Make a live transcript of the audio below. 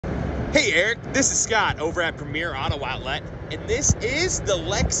Hey Eric, this is Scott over at Premier Auto Outlet, and this is the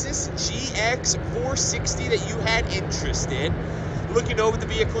Lexus GX 460 that you had interest in. Looking over the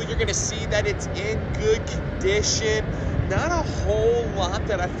vehicle, you're gonna see that it's in good condition. Not a whole lot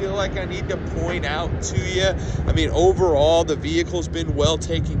that I feel like I need to point out to you. I mean, overall, the vehicle's been well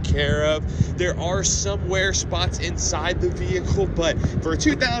taken care of. There are some wear spots inside the vehicle, but for a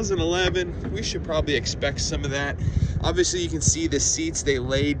 2011, we should probably expect some of that. Obviously, you can see the seats, they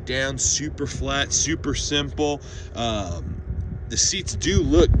laid down super flat, super simple. The seats do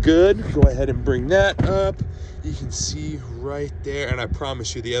look good. Go ahead and bring that up. You can see right there, and I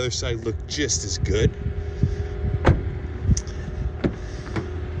promise you the other side looked just as good.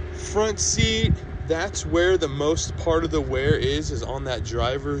 Front seat, that's where the most part of the wear is on that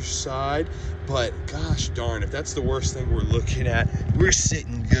driver's side. But gosh darn, if that's the worst thing we're looking at, we're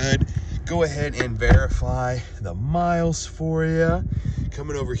sitting good. Go ahead and verify the miles for you.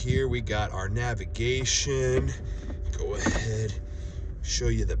 Coming over here, we got our navigation. Go ahead, show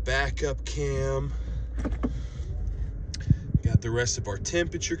you the backup cam. Got the rest of our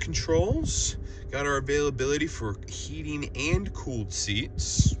temperature controls. Got our availability for heating and cooled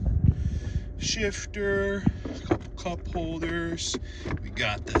seats. Shifter, a couple cup holders. We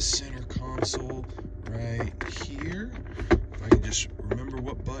got the center console right here. If I can just remember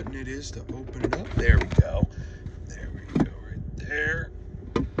what button it is to open it up. There we go. There we go, right there.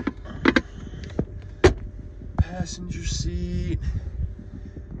 Passenger seat.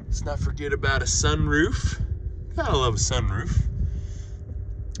 Let's not forget about a sunroof. Gotta love a sunroof.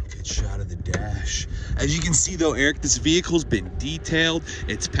 Good shot of the dash. As you can see though, Eric, this vehicle's been detailed.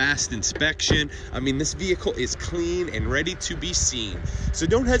 It's passed inspection. I mean, this vehicle is clean and ready to be seen. So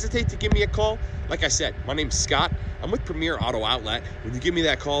don't hesitate to give me a call. Like I said, my name's Scott. I'm with Premier Auto Outlet. When you give me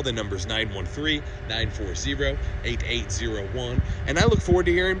that call, the number's 913-940-8801. And I look forward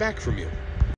to hearing back from you.